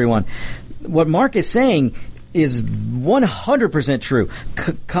remind everyone, what Mark is saying is 100% true.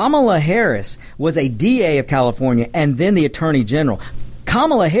 Kamala Harris was a DA of California and then the Attorney General.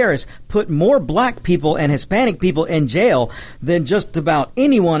 Kamala Harris put more black people and Hispanic people in jail than just about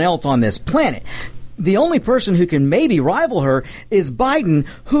anyone else on this planet. The only person who can maybe rival her is Biden,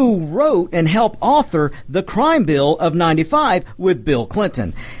 who wrote and helped author the crime bill of 95 with Bill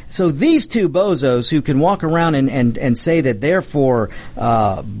Clinton. So these two bozos who can walk around and say that they're for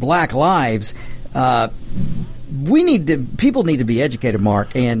black lives, people need to be educated,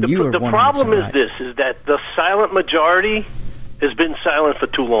 Mark, and you are 100% right. The problem is this, is that the silent majority has been silent for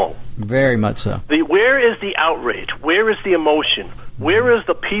too long. Very much so. Where is the outrage? Where is the emotion? Where is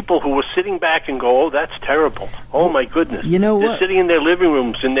the people who were sitting back and go, oh, that's terrible. Oh, my goodness. You know what? They're sitting in their living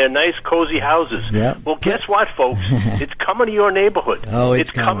rooms, in their nice, cozy houses. Yep. Well, guess what, folks? It's coming to your neighborhood. Oh,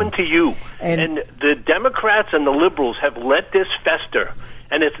 it's coming to you. And the Democrats and the liberals have let this fester,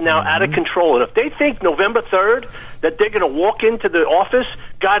 and it's now out of control. And if they think November 3rd that they're going to walk into the office,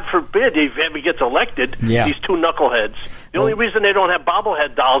 God forbid if he ever gets elected, these two knuckleheads. The only reason they don't have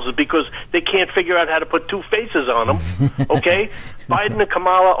bobblehead dolls is because they can't figure out how to put two faces on them, okay? Biden and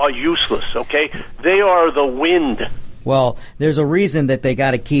Kamala are useless, okay? They are the wind. Well, there's a reason that they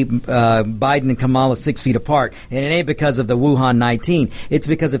got to keep Biden and Kamala 6 feet apart, and it ain't because of the Wuhan 19. It's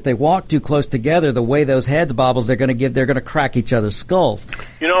because if they walk too close together, the way those heads bobbles, they're going to crack each other's skulls.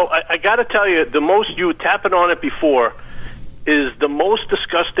 You know, I got to tell you, you were tapping on it before, is the most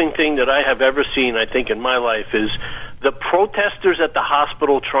disgusting thing that I have ever seen, I think, in my life, is the protesters at the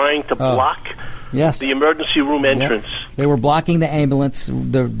hospital trying to block the emergency room entrance. Yep. They were blocking the ambulance,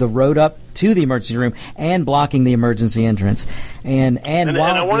 the road up to the emergency room, and blocking the emergency entrance. And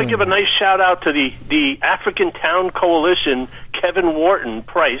I want to give a nice shout out to the African Town Coalition, Kevin Wharton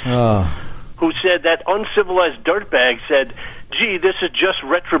Price, who said that uncivilized dirtbag said, gee, this is just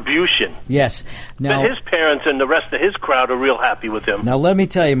retribution. Yes. Now, but his parents and the rest of his crowd are real happy with him. Now, let me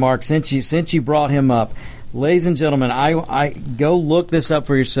tell you, Mark, since you brought him up, ladies and gentlemen, I go look this up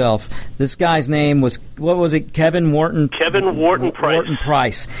for yourself. This guy's name was, what was it, Kevin Wharton? Kevin Wharton Price. Wharton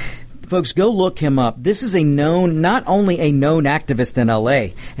Price. Folks, go look him up. This is not only a known activist in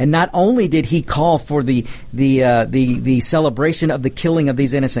L.A., and not only did he call for the celebration of the killing of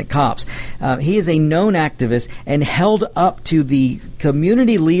these innocent cops, he is a known activist and held up to the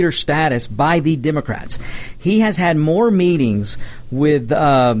community leader status by the Democrats. He has had more meetings with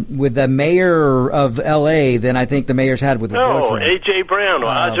the mayor of L.A. than I think the mayor's had with his girlfriend. A.J. Brown or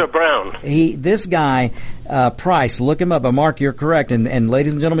Aja Brown. This guy, Price, look him up. But Mark, you're correct. And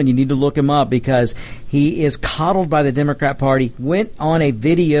ladies and gentlemen, you need to look him up because he is coddled by the Democrat Party, went on a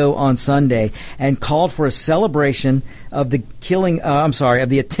video on Sunday and called for a celebration of the killing, of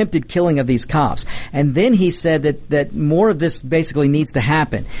the attempted killing of these cops. And then he said that more of this basically needs to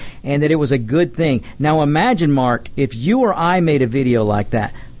happen and that it was a good thing. Now imagine, Mark, if you or I made a video like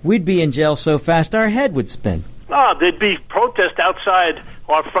that, we'd be in jail so fast our head would spin. Oh, there'd be protest outside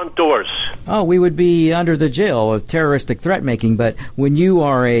our front doors. Oh, we would be under the jail of terroristic threat making, but when you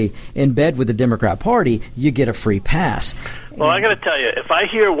are in bed with the Democrat Party, you get a free pass. Well, I got to tell you, if I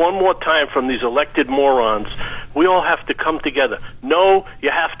hear one more time from these elected morons, we all have to come together. No,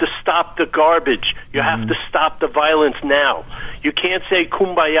 you have to stop the garbage. You have to stop the violence now. You can't say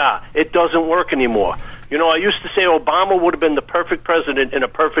kumbaya. It doesn't work anymore. You know, I used to say Obama would have been the perfect president in a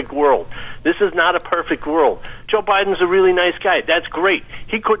perfect world. This is not a perfect world. Joe Biden's a really nice guy. That's great.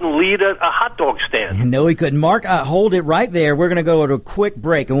 He couldn't lead a hot dog stand. No, he couldn't. Mark, hold it right there. We're going to go to a quick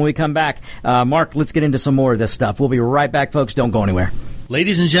break. And when we come back, Mark, let's get into some more of this stuff. We'll be right back, folks. Don't go anywhere.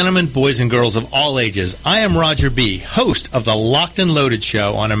 Ladies and gentlemen, boys and girls of all ages, I am Roger B., host of the Locked and Loaded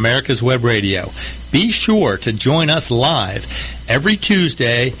Show on America's Web Radio. Be sure to join us live every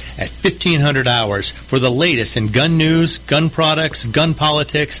Tuesday at 1500 hours for the latest in gun news, gun products, gun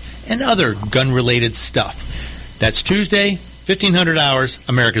politics, and other gun-related stuff. That's Tuesday, 1500 hours,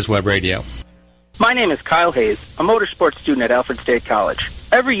 America's Web Radio. My name is Kyle Hayes, a motorsports student at Alfred State College.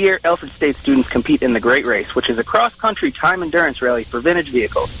 Every year, Alfred State students compete in the Great Race, which is a cross-country time endurance rally for vintage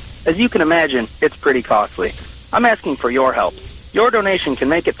vehicles. As you can imagine, it's pretty costly. I'm asking for your help. Your donation can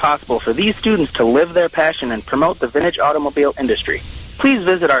make it possible for these students to live their passion and promote the vintage automobile industry. Please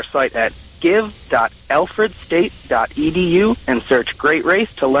visit our site at give.alfredstate.edu and search Great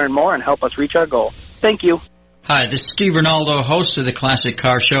Race to learn more and help us reach our goal. Thank you. Hi, this is Steve Ronaldo, host of the Classic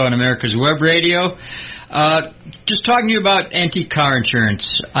Car Show on America's Web Radio. Just talking to you about antique car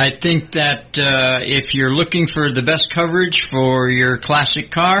insurance. I think that if you're looking for the best coverage for your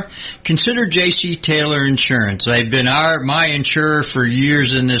classic car, consider J.C. Taylor Insurance. They've been my insurer for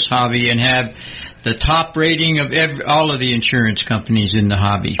years in this hobby and have the top rating of all of the insurance companies in the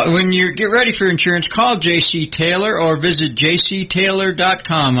hobby. When you get ready for insurance, call J.C. Taylor or visit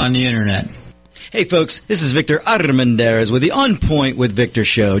jctaylor.com on the Internet. Hey folks, this is Victor Armendariz with the On Point with Victor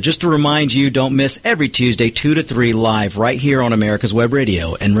show. Just to remind you, don't miss every Tuesday 2 to 3 live right here on America's Web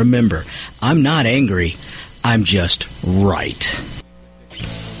Radio. And remember, I'm not angry, I'm just right.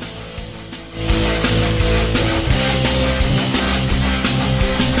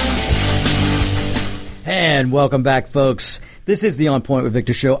 And welcome back, folks. This is the On Point with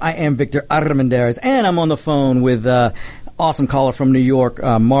Victor show. I am Victor Armendariz, and I'm on the phone with awesome caller from New York,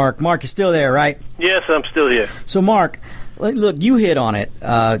 Mark. Mark, you're still there, right? Yes, I'm still here. So, Mark, look, you hit on it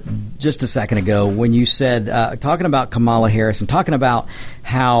just a second ago when you said, talking about Kamala Harris and talking about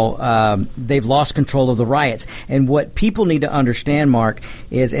how they've lost control of the riots. And what people need to understand, Mark,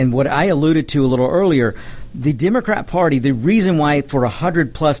 is, and what I alluded to a little earlier, the Democrat Party, the reason why for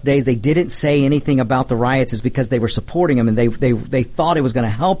 100-plus days they didn't say anything about the riots is because they were supporting them and they thought it was going to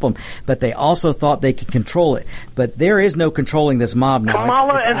help them, but they also thought they could control it. But there is no controlling this mob now.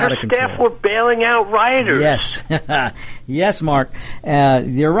 Kamala it's and her staff were bailing out rioters. Yes. Yes, Mark.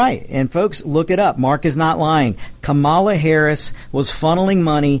 You're right. And folks, look it up. Mark is not lying. Kamala Harris was funneling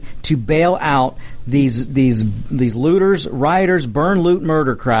money to bail out these looters, rioters, burn, loot,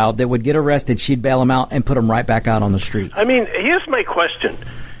 murder crowd that would get arrested. She'd bail them out and put them right back out on the streets. I mean, here's my question: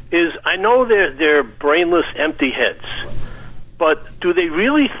 is I know they're brainless, empty heads, but do they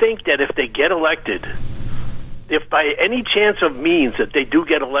really think that if they get elected, if by any chance of means that they do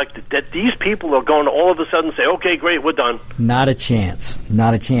get elected, that these people are going to all of a sudden say, okay, great, we're done? Not a chance.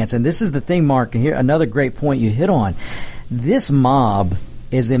 Not a chance. And this is the thing, Mark, and here another great point you hit on. This mob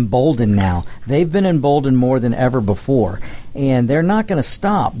is emboldened now. They've been emboldened more than ever before. And they're not going to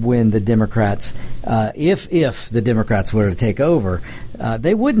stop when the Democrats, if the Democrats were to take over,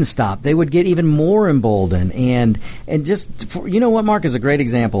 they wouldn't stop. They would get even more emboldened. And you know what, Mark, is a great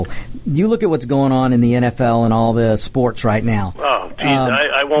example. You look at what's going on in the NFL and all the sports right now. Oh, geez,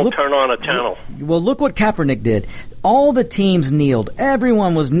 I won't turn on a channel. Well, look what Kaepernick did. All the teams kneeled.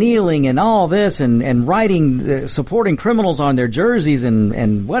 Everyone was kneeling and all this and writing, supporting criminals on their jerseys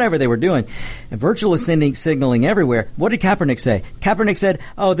and whatever they were doing. And virtually signaling everywhere. What did Kaepernick say? Kaepernick said,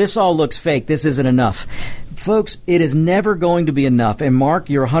 oh, this all looks fake. This isn't enough. Folks, it is never going to be enough. And Mark,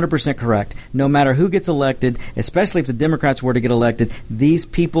 you're 100% correct. No matter who gets elected, especially if the Democrats were to get elected, these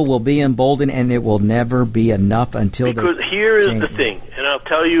people will be emboldened and it will never be enough until because here is the thing, and I'll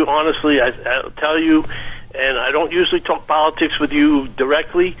tell you honestly, I'll tell you, and I don't usually talk politics with you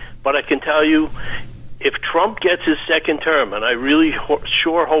directly, but I can tell you, if Trump gets his second term, and I really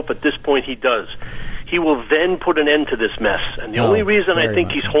sure hope at this point he does, he will then put an end to this mess. And the only reason I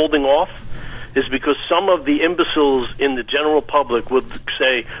think he's holding off is because some of the imbeciles in the general public would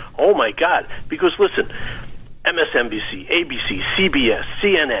say, oh my God, because listen, MSNBC, ABC, CBS,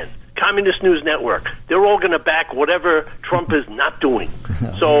 CNN, Communist News Network, they're all going to back whatever Trump is not doing.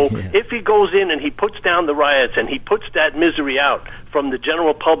 So if he goes in and he puts down the riots and he puts that misery out from the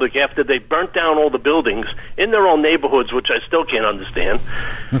general public after they burnt down all the buildings in their own neighborhoods, which I still can't understand,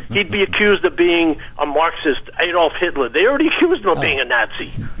 he'd be accused of being a Marxist, Adolf Hitler. They already accused him of being a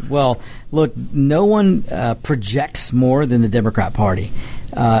Nazi. Well, look, no one projects more than the Democrat Party.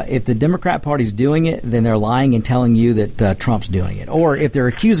 If the Democrat Party's doing it, then they're lying and telling you that Trump's doing it. Or if they're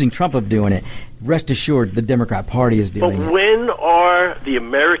accusing Trump of doing it, rest assured the Democrat Party is doing it. But when are the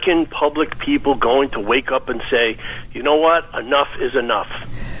American public people going to wake up and say, you know what, enough is enough?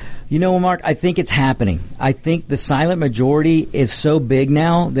 You know, Mark, I think it's happening. I think the silent majority is so big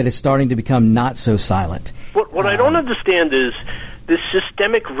now that it's starting to become not so silent. What I don't understand is this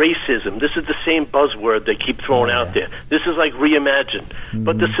systemic racism. This is the same buzzword they keep throwing out there. This is like reimagine. Mm-hmm.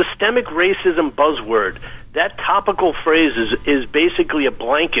 But the systemic racism buzzword, that topical phrase is basically a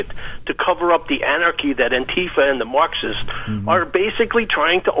blanket to cover up the anarchy that Antifa and the Marxists are basically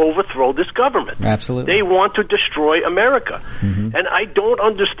trying to overthrow this government. Absolutely. They want to destroy America. Mm-hmm. And I don't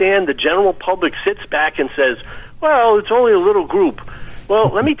understand the general public sits back and says, well, it's only a little group. Well,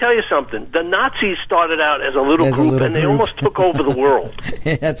 let me tell you something. The Nazis started out as a little group, and they almost took over the world.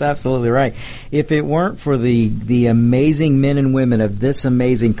 That's absolutely right. If it weren't for the amazing men and women of this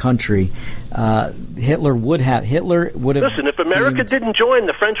amazing country, Hitler would have Listen, if America didn't join,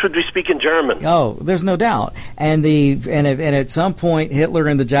 the French would be speaking German. Oh, there's no doubt. And at some point, Hitler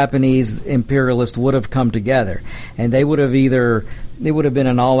and the Japanese imperialists would have come together, and they would have been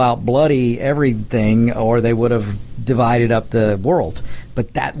an all-out bloody everything, or they would have divided up the world.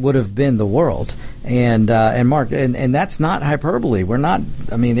 But that would have been the world. And Mark, and that's not hyperbole. We're not.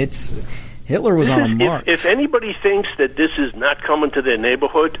 I mean, it's Hitler was on a mark. If anybody thinks that this is not coming to their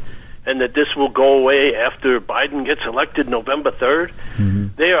neighborhood, and that this will go away after Biden gets elected November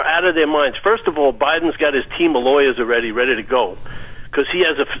 3rd, they are out of their minds. First of all, Biden's got his team of lawyers already ready to go, because he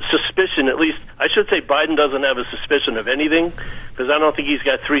has a suspicion, at least, I should say Biden doesn't have a suspicion of anything, because I don't think he's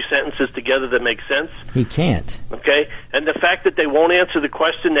got three sentences together that make sense. He can't. Okay? And the fact that they won't answer the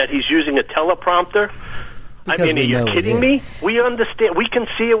question that he's using a teleprompter, Because I mean, are you kidding me? We understand. We can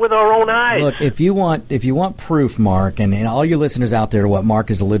see it with our own eyes. Look, if you want proof, Mark, and all your listeners out there, to what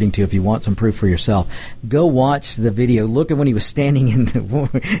Mark is alluding to, if you want some proof for yourself, go watch the video. Look at when he was standing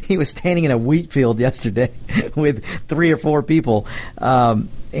in a wheat field yesterday with 3 or 4 people,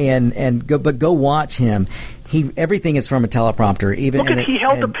 go watch him. Everything is from a teleprompter. He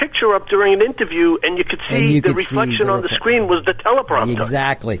held a picture up during an interview, and you could see the reflection on the screen was the teleprompter.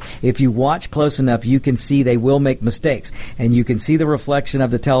 Exactly. If you watch close enough, you can see they will make mistakes, and you can see the reflection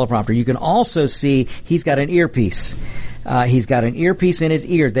of the teleprompter. You can also see he's got an earpiece. He's got an earpiece in his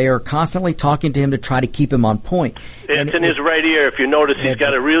ear. They are constantly talking to him to try to keep him on point. It's in his right ear. If you notice, he's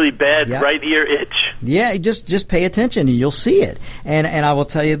got a really bad right ear itch. Yeah, just pay attention and you'll see it. And I will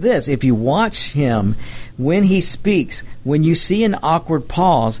tell you this, if you watch him, when he speaks, when you see an awkward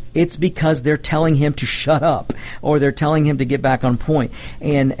pause, it's because they're telling him to shut up, or they're telling him to get back on point.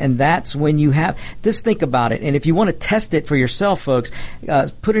 And that's when you have, just think about it. And if you want to test it for yourself, folks,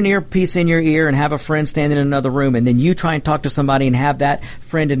 put an earpiece in your ear and have a friend stand in another room, and then you try and talk to somebody and have that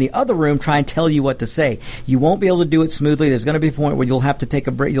friend in the other room try and tell you what to say. You won't be able to do it smoothly. There's going to be a point where you'll have to take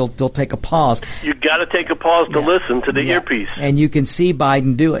a break. You'll take a pause. You got to take a pause to listen to the earpiece. And you can see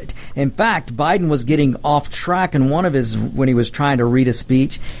Biden do it. In fact, Biden was getting off track in when he was trying to read a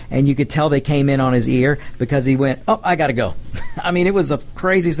speech, and you could tell they came in on his ear because he went, "Oh, I got to go." I mean, it was the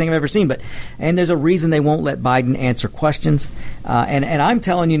craziest thing I've ever seen. And there's a reason they won't let Biden answer questions. And I'm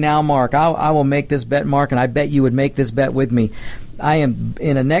telling you now, Mark, I will make this bet, Mark, and I bet you would make this bet with me. I am,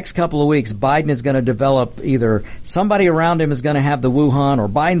 in the next couple of weeks, Biden is going to develop, either somebody around him is going to have the Wuhan, or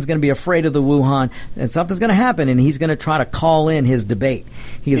Biden's going to be afraid of the Wuhan, and something's going to happen, and he's going to try to call in his debate.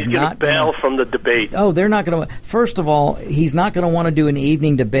 He's going to bail from the debate. Oh, they're not going to. First of all, he's not going to want to do an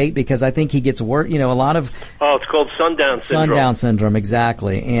evening debate because I think he gets work. A lot of. Oh, it's called sundown syndrome. Sundown syndrome,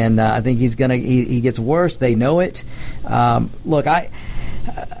 exactly. And I think he's going to. He gets worse. They know it. Look,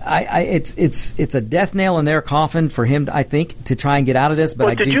 it's a death nail in their coffin for him, I think, to try and get out of this.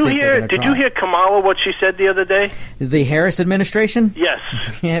 But did you hear Kamala, what she said the other day? The Harris administration? Yes.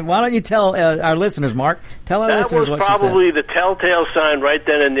 Why don't you tell our listeners, Mark? Tell our listeners what she said. That was probably the telltale sign right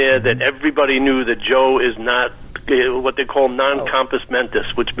then and there that everybody knew that Joe is not what they call non-compos mentis,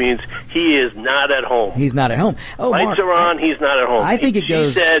 which means he is not at home. He's not at home. Lights are on, he's not at home. I think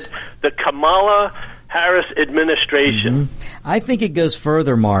She said the Kamala Harris administration. I think it goes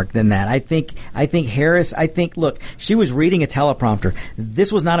further, Mark, than that. I think Harris, look, she was reading a teleprompter.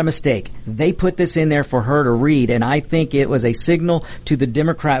 This was not a mistake. They put this in there for her to read, and I think it was a signal to the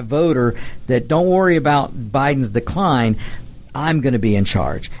Democrat voter that don't worry about Biden's decline. I'm going to be in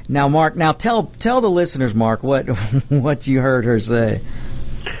charge. Now, Mark, tell the listeners, Mark, what you heard her say.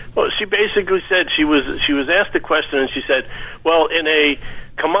 Well, she basically said she was asked a question, and she said, well, in a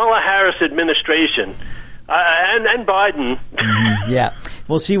Kamala Harris administration, and Biden. Yeah.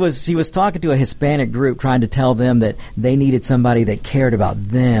 Well, she was talking to a Hispanic group, trying to tell them that they needed somebody that cared about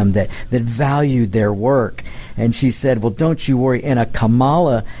them, that valued their work. And she said, well, don't you worry. In a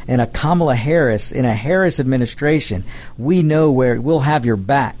Kamala Harris, in a Harris administration, we know where we'll have your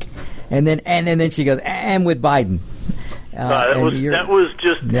back. And then she goes, and with Biden.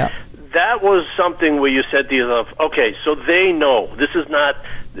 That was something where you said to yourself, okay, so they know. This is not,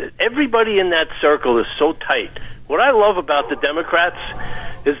 everybody in that circle is so tight. What I love about the Democrats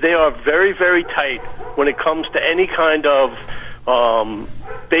is they are very, very tight when it comes to any kind of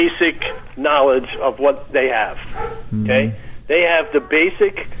basic knowledge of what they have. Okay? They have the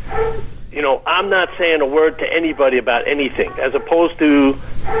basic, I'm not saying a word to anybody about anything, as opposed to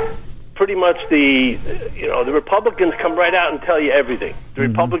pretty much the Republicans come right out and tell you everything. The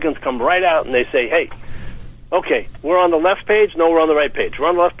Republicans come right out and they say, hey, okay, we're on the left page. No, we're on the right page. We're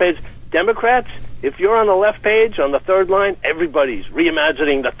on the left page. Democrats, if you're on the left page, on the third line, everybody's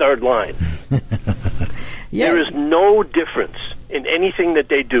reimagining the third line. Yeah. There is no difference in anything that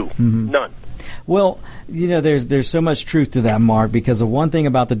they do. None. Well, there's so much truth to that, Mark, because the one thing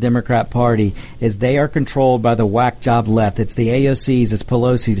about the Democrat Party is they are controlled by the whack job left. It's the AOCs, it's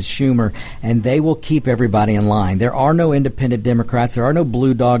Pelosi's, it's Schumer, and they will keep everybody in line. There are no independent Democrats. There are no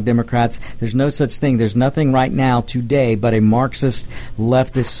blue dog Democrats. There's no such thing. There's nothing right now today but a Marxist,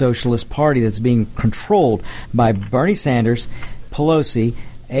 leftist, socialist party that's being controlled by Bernie Sanders, Pelosi,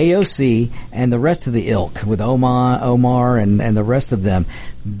 AOC, and the rest of the ilk with Omar and the rest of them.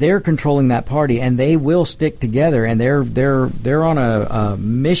 They're controlling that party, and they will stick together, and they're on a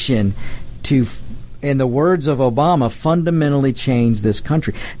mission to, in the words of Obama, fundamentally change this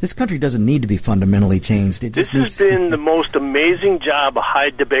country. This country doesn't need to be fundamentally changed. This has been the most amazing job of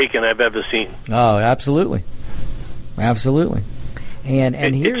hide the bacon I've ever seen. Oh, absolutely. Absolutely. And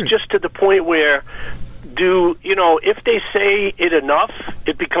it's just to the point where if they say it enough,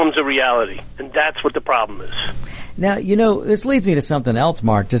 it becomes a reality. And that's what the problem is. Now, this leads me to something else,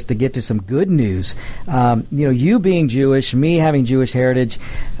 Mark, just to get to some good news. You being Jewish, me having Jewish heritage,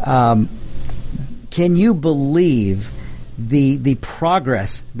 can you believe the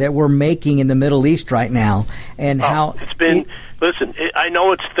progress that we're making in the Middle East right now, and how it's been? Listen, I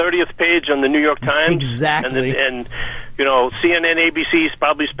know it's 30th page on the New York Times, exactly, and CNN, ABC's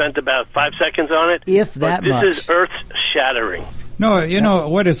probably spent about 5 seconds on it, if that much. This is earth shattering. No,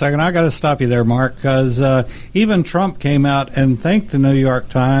 wait a second. I got to stop you there, Mark, because even Trump came out and thanked the New York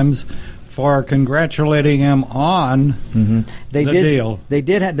Times for congratulating him on the deal. They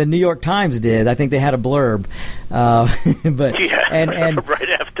did. The New York Times did. I think they had a blurb, but right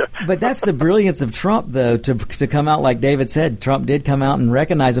after. But that's the brilliance of Trump, though, to come out like David said. Trump did come out and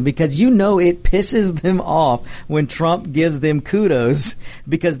recognize him, because it pisses them off when Trump gives them kudos,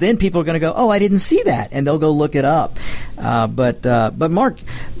 because then people are going to go, "Oh, I didn't see that," and they'll go look it up. But Mark,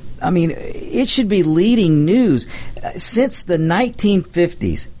 I mean, it should be leading news. Since the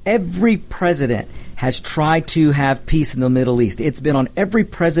 1950s, every president has tried to have peace in the Middle East. It's been on every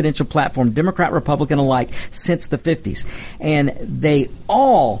presidential platform, Democrat, Republican alike, since the 50s. And they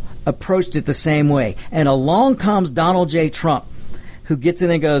all approached it the same way. And along comes Donald J. Trump, who gets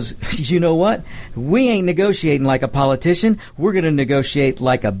in and goes, you know what? We ain't negotiating like a politician. We're going to negotiate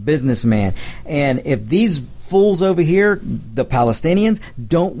like a businessman. And if these fools over here, the Palestinians,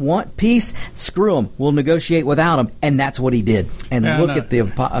 don't want peace, screw them. We'll negotiate without them. And that's what he did. And look at the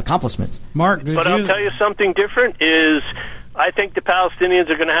accomplishments. Mark, I'll tell you something different is I think the Palestinians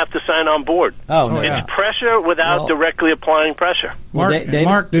are going to have to sign on board. It's pressure without directly applying pressure.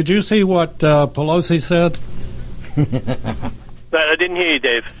 Mark, did you see what Pelosi said? I didn't hear you,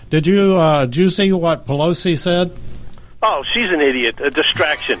 Dave. Did you see what Pelosi said? Oh, she's an idiot, a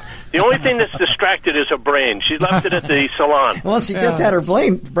distraction. The only thing that's distracted is her brain. She left it at the salon. Well, she just had her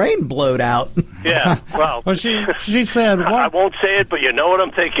brain blowed out. Yeah, well she said, what? I won't say it, but you know what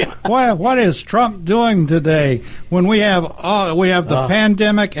I'm thinking. What is Trump doing today when we have the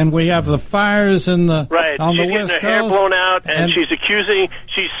pandemic and we have the fires on the West Coast? She's getting her hair blown out, and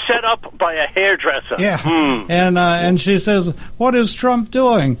she's set up by a hairdresser. Yeah, and she says, what is Trump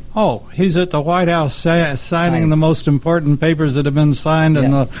doing? Oh, he's at the White House signing the most important papers that have been signed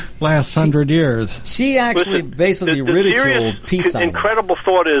in the last 100 years. She actually basically ridiculed peace signs. Incredible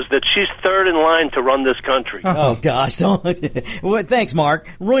thought is that she's third in line to run this country. Oh gosh, don't. Well, thanks, Mark.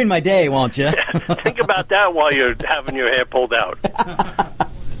 Ruin my day, won't you? Think about that while you're having your hair pulled out.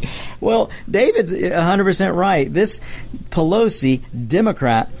 Well, David's 100% right. This Pelosi,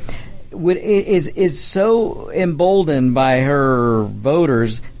 Democrat, is so emboldened by her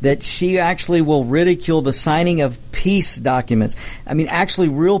voters that she actually will ridicule the signing of peace documents. I mean, actually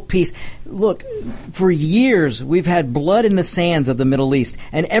real peace. Look, for years we've had blood in the sands of the Middle East,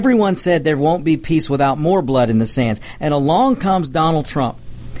 and everyone said there won't be peace without more blood in the sands. And along comes Donald Trump.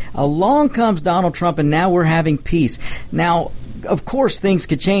 And now we're having peace. Now, of course, things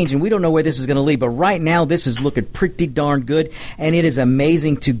could change, and we don't know where this is going to lead. But right now, this is looking pretty darn good, and it is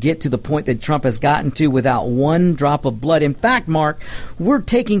amazing to get to the point that Trump has gotten to without one drop of blood. In fact, Mark, we're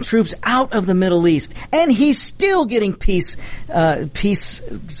taking troops out of the Middle East, and he's still getting peace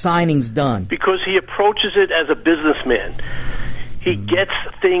signings done. Because he approaches it as a businessman. He gets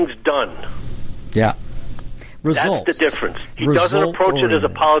things done. Yeah. Results. That's the difference. He doesn't approach it as a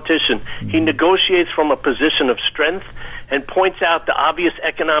politician. He negotiates from a position of strength and points out the obvious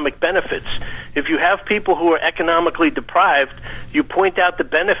economic benefits. If you have people who are economically deprived, you point out the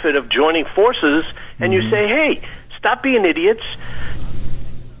benefit of joining forces, and you say, hey, stop being idiots,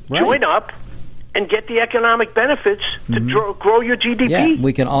 join up, and get the economic benefits to grow your GDP. Yeah,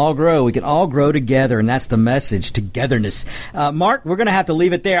 we can all grow. We can all grow together, and that's the message, togetherness. Mark, we're going to have to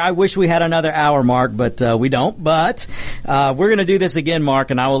leave it there. I wish we had another hour, Mark, but we don't. But we're going to do this again,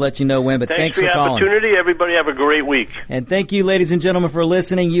 Mark, and I will let you know when. But thanks for the calling. Opportunity. Everybody have a great week. And thank you, ladies and gentlemen, for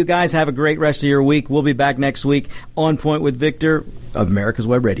listening. You guys have a great rest of your week. We'll be back next week on Point with Victor of America's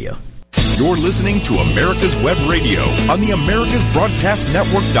Web Radio. You're listening to America's Web Radio on the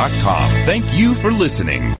AmericasBroadcastNetwork.com. Thank you for listening.